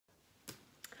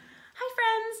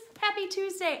Happy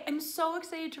Tuesday. I'm so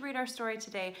excited to read our story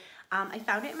today. I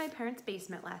found it in my parents'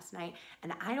 basement last night,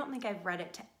 and I don't think I've read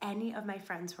it to any of my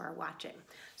friends who are watching.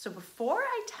 So before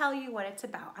I tell you what it's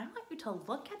about, I want you to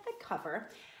look at the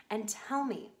cover and tell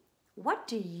me, what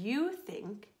do you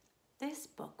think this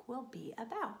book will be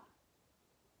about?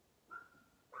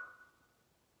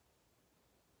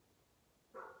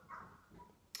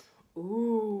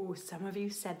 Ooh, some of you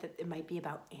said that it might be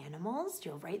about animals.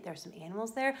 You're right, there's some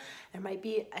animals there. It might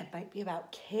be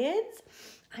about kids.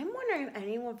 I'm wondering if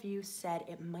any of you said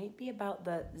it might be about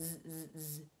the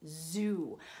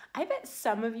zoo. I bet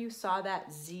some of you saw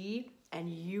that Z and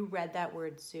you read that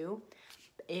word zoo.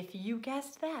 If you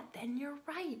guessed that, then you're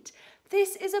right.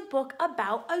 This is a book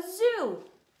about a zoo,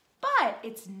 but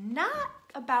it's not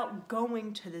about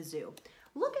going to the zoo.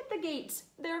 Look at the gates,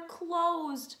 they're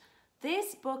closed.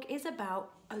 This book is about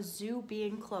a zoo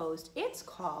being closed. It's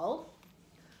called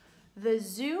The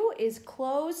Zoo is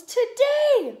Closed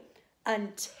Today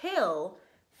Until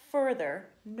Further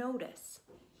Notice.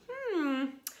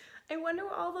 I wonder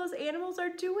what all those animals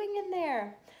are doing in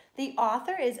there. The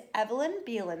author is Evelyn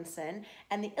Beilenson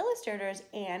and the illustrator is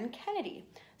Anne Kennedy.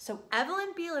 So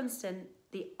Evelyn Beilenson,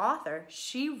 the author,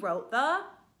 she wrote the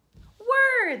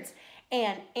words.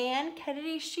 And Anne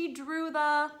Kennedy, she drew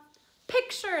the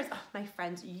pictures. Oh, my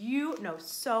friends, you know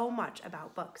so much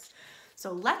about books.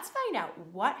 So let's find out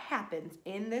what happens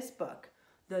in this book.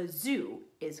 The Zoo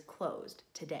is Closed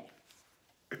Today.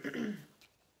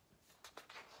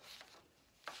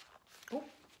 Oh,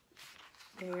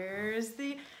 there's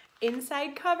the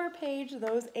inside cover page.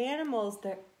 Those animals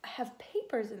that have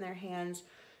papers in their hands.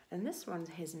 And this one,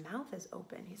 his mouth is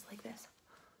open. He's like this.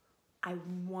 I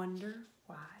wonder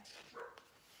why.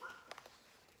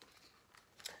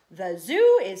 The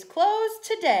zoo is closed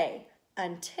today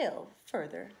until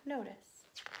further notice.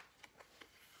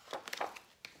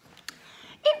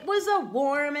 It was a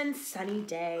warm and sunny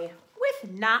day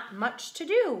with not much to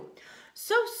do.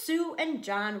 So Sue and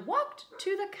John walked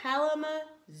to the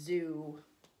Kalamazoo.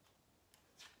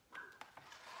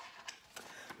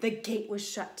 The gate was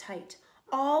shut tight.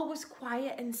 All was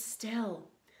quiet and still.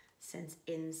 Since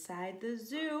inside the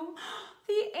zoo,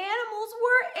 the animals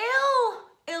were ill.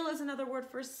 Ill is another word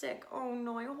for sick. Oh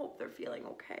no, I hope they're feeling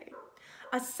okay.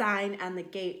 A sign on the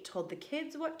gate told the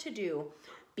kids what to do.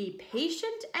 Be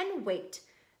patient and wait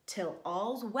till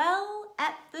all's well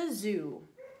at the zoo.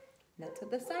 That's what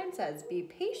the sign says. Be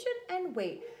patient and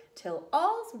wait till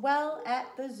all's well at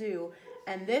the zoo.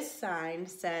 And this sign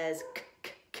says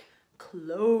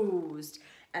closed.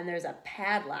 And there's a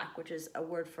padlock, which is a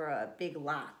word for a big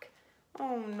lock.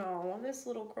 Oh no, this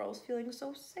little girl's feeling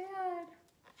so sad.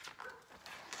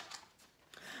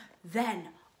 Then,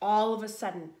 all of a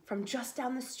sudden, from just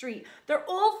down the street, their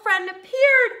old friend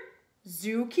appeared,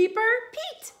 Zookeeper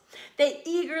Pete. They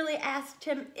eagerly asked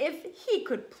him if he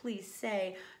could please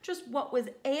say just what was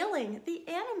ailing the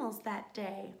animals that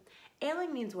day.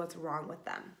 Ailing means what's wrong with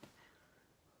them.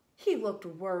 He looked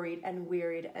worried and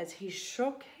wearied as he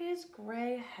shook his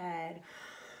gray head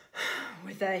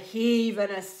with a heave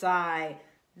and a sigh.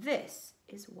 This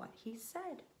is what he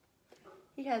said.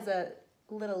 He has a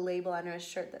little label under his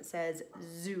shirt that says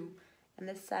zoo, and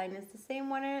this sign is the same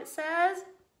one and it says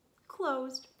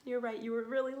closed. You're right, you were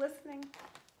really listening.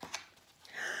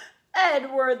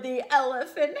 Edward the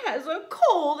elephant has a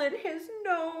cold in his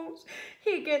nose.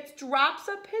 He gets drops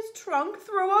up his trunk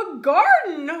through a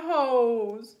garden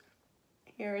hose.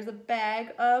 Here is a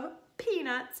bag of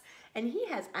peanuts, and he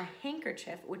has a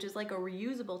handkerchief, which is like a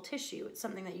reusable tissue. It's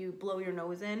something that you blow your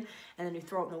nose in and then you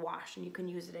throw it in the wash and you can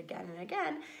use it again and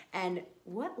again. And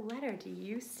what letter do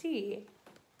you see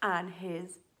on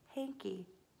his hanky,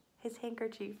 his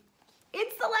handkerchief?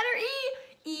 It's the letter E.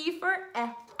 E for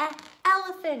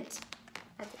elephant.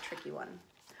 That's a tricky one.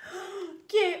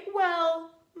 Get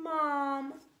well,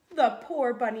 Mom. The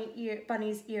poor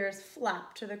bunny's ears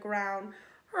flopped to the ground.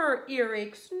 Her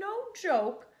earache's no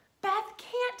joke. Beth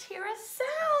can't hear a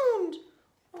sound.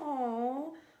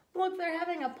 Oh, look, they're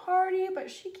having a party,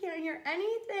 but she can't hear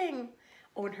anything.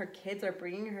 Oh, and her kids are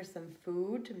bringing her some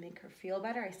food to make her feel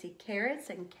better. I see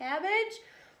carrots and cabbage.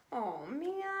 Oh,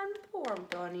 man, poor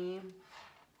bunny.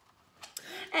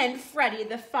 And Freddie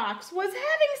the fox was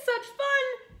having such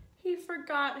fun. He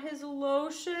forgot his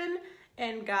lotion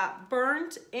and got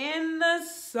burnt in the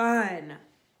sun.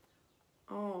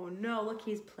 Oh no, look,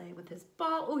 he's playing with his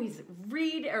ball. Oh, he's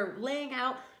laying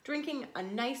out, drinking a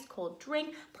nice cold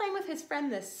drink, playing with his friend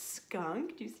the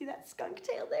skunk. Do you see that skunk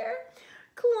tail there?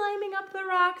 Climbing up the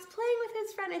rocks, playing with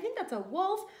his friend. I think that's a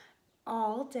wolf.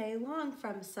 All day long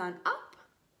from sun up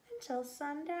until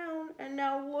sundown. And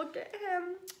now look at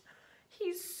him.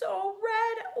 He's so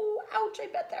red. Oh, Ouch, I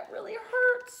bet that really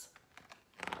hurts.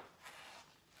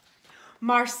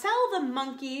 Marcel the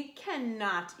monkey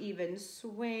cannot even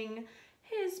swing.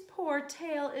 His poor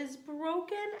tail is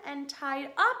broken and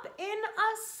tied up in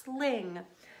a sling.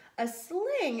 A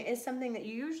sling is something that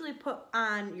you usually put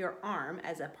on your arm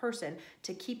as a person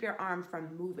to keep your arm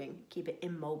from moving, keep it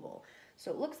immobile.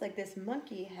 So it looks like this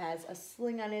monkey has a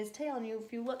sling on his tail, and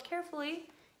if you look carefully,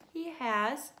 he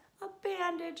has a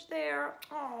bandage there.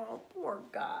 Oh, poor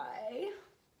guy.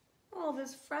 All of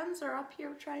his friends are up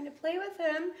here trying to play with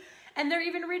him, and they're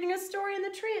even reading a story in the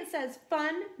tree. It says,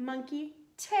 Fun Monkey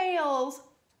Tales.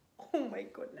 Oh my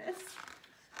goodness.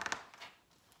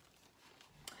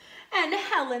 And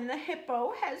Helen the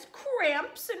hippo has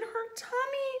cramps in her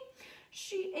tummy.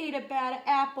 She ate a bad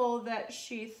apple that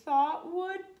she thought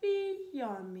would be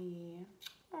yummy.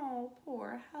 Oh,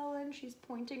 poor Helen. She's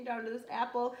pointing down to this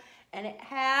apple, and it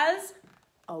has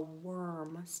a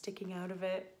worm sticking out of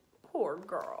it. Poor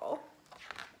girl.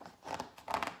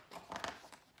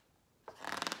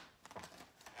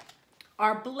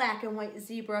 Our black and white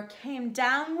zebra came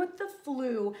down with the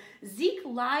flu. Zeke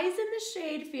lies in the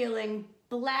shade feeling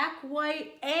black,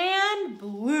 white, and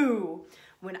blue.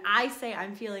 When I say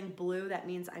I'm feeling blue, that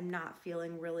means I'm not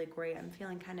feeling really great. I'm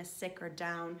feeling kind of sick or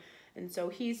down. And so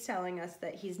he's telling us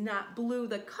that he's not blue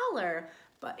the color,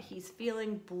 but he's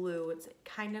feeling blue. It's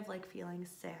kind of like feeling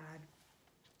sad.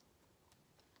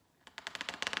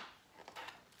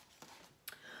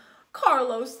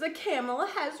 Carlos the camel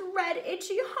has red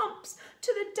itchy humps.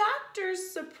 To the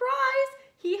doctor's surprise,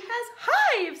 he has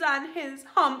hives on his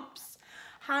humps.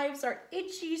 Hives are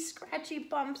itchy, scratchy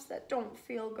bumps that don't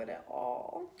feel good at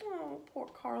all. Oh, poor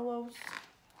Carlos.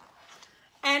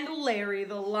 And Larry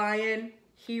the lion,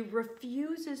 he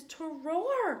refuses to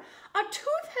roar. A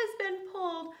tooth has been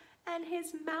pulled and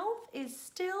his mouth is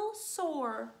still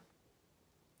sore.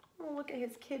 Oh, look at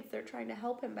his kids. They're trying to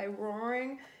help him by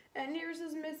roaring. And here's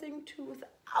his missing tooth.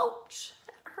 Ouch,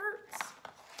 that hurts.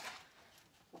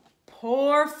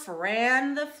 Poor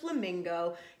Fran the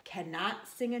flamingo cannot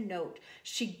sing a note.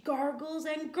 She gargles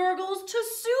and gurgles to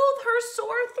soothe her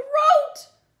sore throat.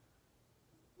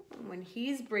 When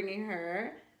he's bringing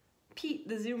her, Pete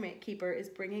the zookeeper is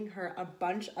bringing her a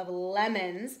bunch of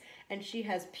lemons, and she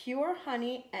has pure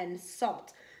honey and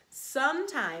salt.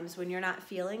 Sometimes when you're not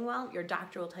feeling well, your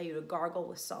doctor will tell you to gargle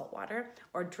with salt water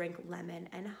or drink lemon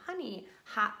and honey,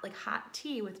 like hot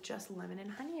tea with just lemon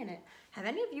and honey in it. Have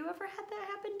any of you ever had that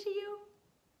happen to you?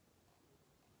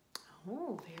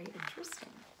 Oh, very interesting.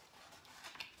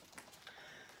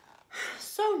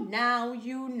 So now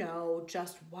you know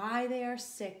just why they are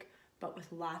sick, but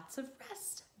with lots of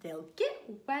rest, they'll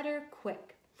get better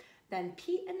quick. Then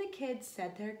Pete and the kids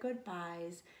said their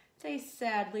goodbyes. They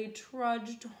sadly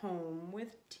trudged home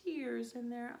with tears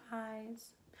in their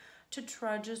eyes. To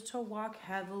trudge is to walk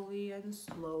heavily and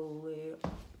slowly.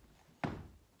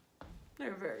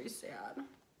 They're very sad.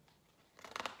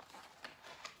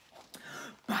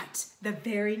 But the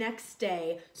very next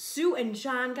day, Sue and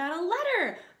John got a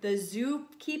letter. The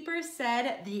zookeeper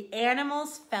said the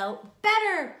animals felt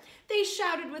better. They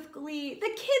shouted with glee. The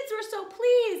kids were so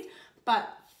pleased.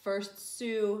 But first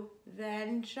Sue,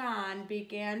 then John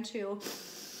began to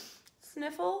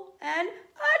sniffle and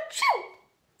achoo,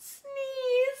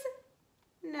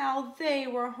 sneeze. Now they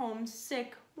were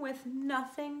homesick with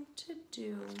nothing to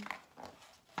do.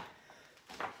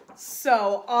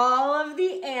 So all of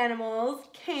the animals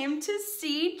came to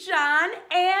see John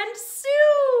and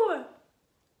Sue.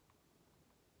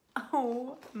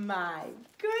 Oh my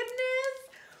goodness,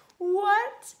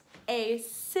 what a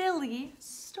silly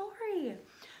story.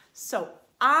 So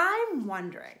I'm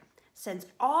wondering, since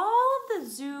all of the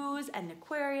zoos and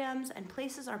aquariums and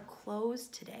places are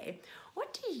closed today,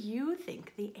 what do you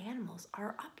think the animals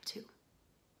are up to?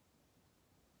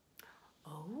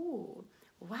 Oh,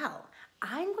 well,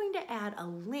 I'm going to add a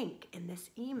link in this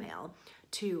email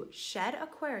to Shed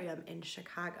Aquarium in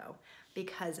Chicago,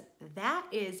 because that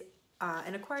is,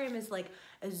 an aquarium is like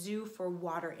a zoo for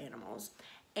water animals.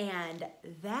 And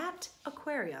that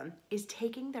aquarium is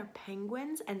taking their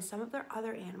penguins and some of their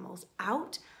other animals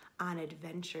out on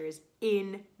adventures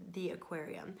in the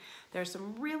aquarium. There's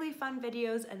some really fun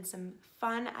videos and some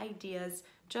fun ideas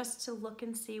just to look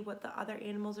and see what the other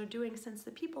animals are doing, since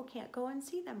the people can't go and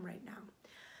see them right now.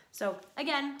 So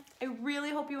again, I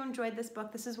really hope you enjoyed this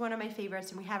book. This is one of my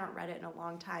favorites and we haven't read it in a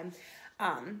long time.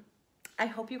 I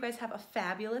hope you guys have a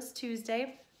fabulous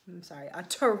Tuesday. A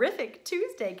terrific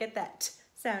Tuesday. Get that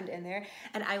sound in there.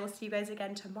 And I will see you guys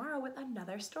again tomorrow with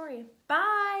another story.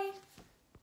 Bye!